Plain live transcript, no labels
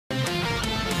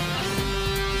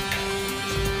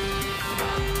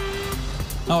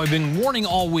Oh, we've been warning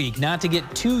all week not to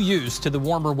get too used to the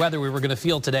warmer weather we were going to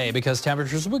feel today because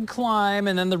temperatures would climb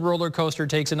and then the roller coaster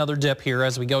takes another dip here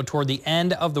as we go toward the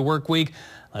end of the work week.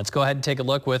 Let's go ahead and take a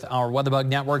look with our WeatherBug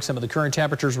network. Some of the current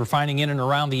temperatures we're finding in and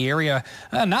around the area.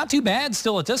 Not too bad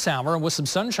still at this hour, and with some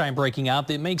sunshine breaking out,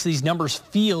 that makes these numbers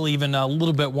feel even a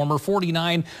little bit warmer.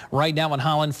 49 right now in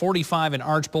Holland, 45 in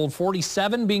Archbold,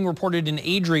 47 being reported in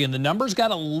Adrian. The numbers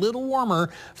got a little warmer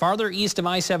farther east of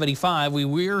I-75.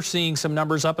 We're seeing some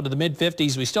numbers up into the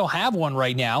mid-50s. We still have one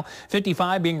right now.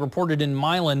 55 being reported in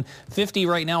Milan, 50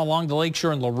 right now along the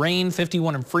lakeshore in Lorraine,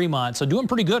 51 in Fremont. So doing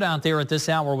pretty good out there at this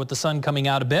hour with the sun coming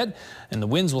out a bit, and the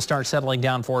winds will start settling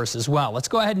down for us as well. Let's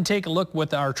go ahead and take a look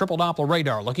with our triple Doppler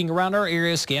radar. Looking around our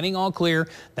area, scanning all clear.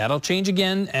 That'll change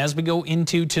again as we go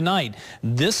into tonight.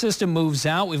 This system moves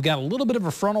out. We've got a little bit of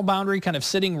a frontal boundary kind of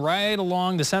sitting right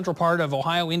along the central part of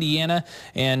Ohio, Indiana,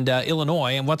 and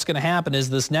Illinois. And what's going to happen is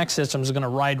this next system is going to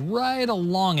ride right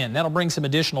along it. That'll bring some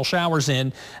additional showers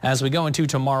in as we go into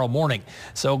tomorrow morning.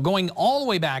 So going all the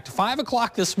way back to 5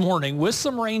 o'clock this morning with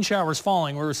some rain showers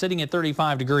falling, we were sitting at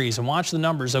 35 degrees. And watch the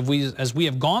numbers as we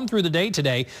have gone through the day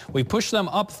today. We pushed them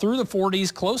up through the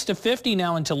 40s, close to 50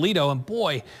 now in Toledo. And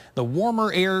boy, the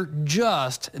warmer air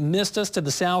just missed us to the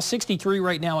south. 63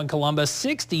 right now in Columbus,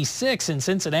 66 in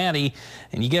Cincinnati.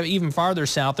 And you get even farther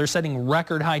south, they're setting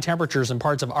record high temperatures in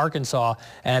parts of Arkansas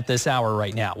at this hour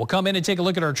right now. We'll come in and take a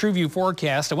look at our TrueView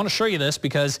forecast. I want to show you this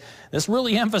because this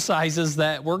really emphasizes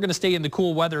that we're going to stay in the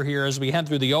cool weather here as we head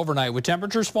through the overnight with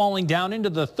temperatures falling down into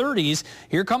the 30s.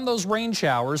 Here come those rain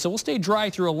showers. So we'll stay dry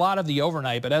through a lot of the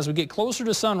overnight, but as we get closer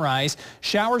to sunrise,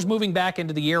 showers moving back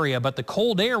into the area, but the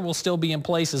cold air will still be in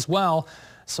place as well.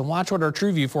 So watch what our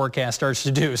TrueView forecast starts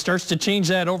to do. It starts to change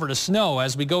that over to snow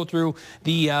as we go through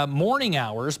the morning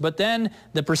hours, but then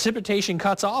the precipitation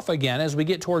cuts off again as we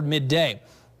get toward midday.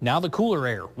 Now the cooler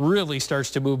air really starts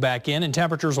to move back in and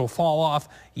temperatures will fall off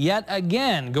yet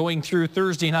again going through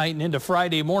Thursday night and into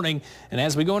Friday morning. And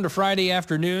as we go into Friday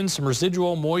afternoon, some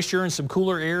residual moisture and some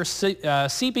cooler air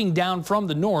seeping down from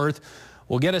the north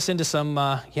will get us into some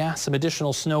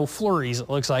additional snow flurries, it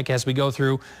looks like, as we go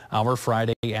through our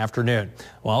Friday afternoon.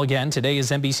 Well, again, today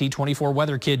is NBC 24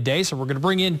 Weather Kid Day, so we're going to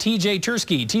bring in TJ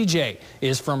Turski. TJ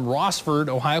is from Rossford,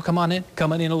 Ohio. Come on in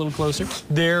a little closer.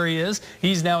 There he is.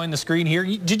 He's now in the screen here.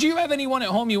 Did you have anyone at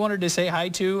home you wanted to say hi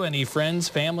to? Any friends,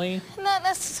 family? Not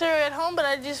necessarily at home, but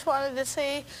I just wanted to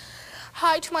say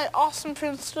hi to my awesome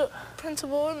principal,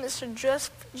 Mr.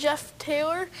 Jeff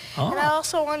Taylor. Oh. And I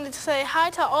also wanted to say hi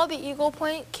to all the Eagle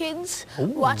Point kids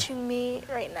watching me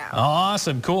right now.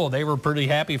 Awesome. Cool. They were pretty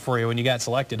happy for you when you got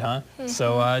selected, huh? Mm-hmm.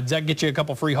 So did that get you a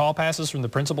couple free hall passes from the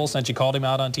principal since you called him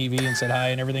out on TV and said hi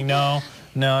and everything? No,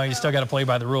 you still got to play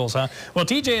by the rules, huh? Well,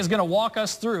 TJ is going to walk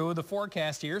us through the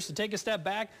forecast here. So take a step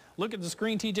back, look at the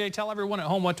screen, TJ. Tell everyone at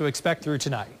home what to expect through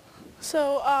tonight.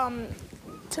 So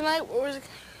tonight was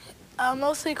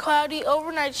mostly cloudy,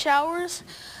 overnight showers.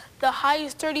 The high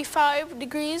is 35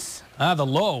 degrees. The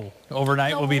low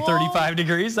overnight will be 35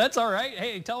 degrees. That's all right.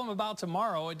 Hey, tell them about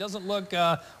tomorrow. It doesn't look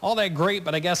all that great,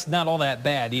 but I guess not all that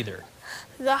bad either.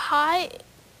 The high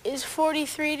is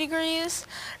 43 degrees.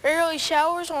 Early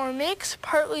showers or mix,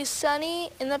 partly sunny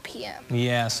in the p.m.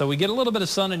 Yeah, so we get a little bit of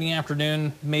sun in the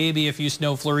afternoon, maybe a few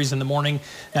snow flurries in the morning.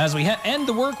 As we end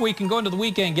the work week and go into the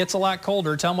weekend, it gets a lot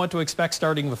colder. Tell them what to expect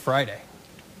starting with Friday.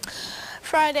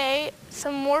 Friday,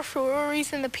 some more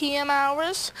flurries in the p.m.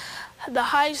 hours. The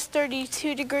high is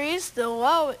 32 degrees. The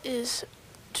low is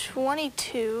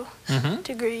 22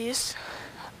 degrees.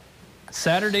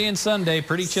 Saturday and Sunday,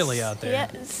 pretty chilly out there.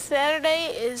 Yeah,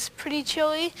 Saturday is pretty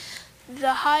chilly.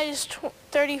 The high is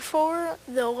 34.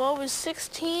 The low is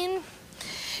 16.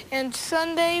 And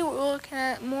Sunday, we're looking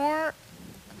at more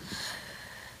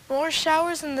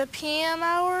showers in the p.m.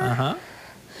 hour.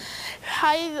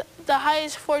 The high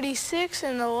is 46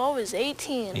 and the low is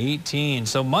 18. 18.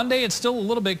 So Monday it's still a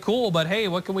little bit cool, but hey,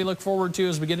 what can we look forward to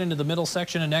as we get into the middle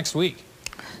section of next week?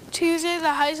 Tuesday,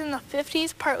 the high's in the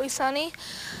 50s, partly sunny.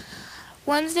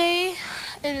 Wednesday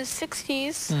in the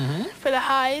 60s for the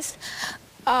highs.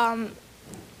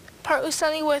 Partly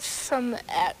sunny with some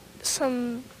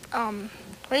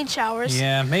rain showers.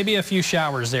 Yeah, maybe a few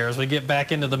showers there as we get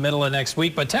back into the middle of next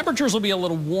week, but temperatures will be a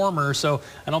little warmer, so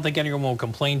I don't think anyone will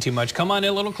complain too much. Come on in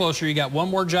a little closer. You got one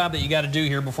more job that you got to do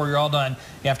here before you're all done.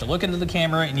 You have to look into the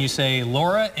camera and you say,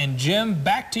 Laura and Jim,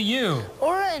 back to you.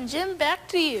 Laura and Jim, back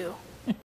to you.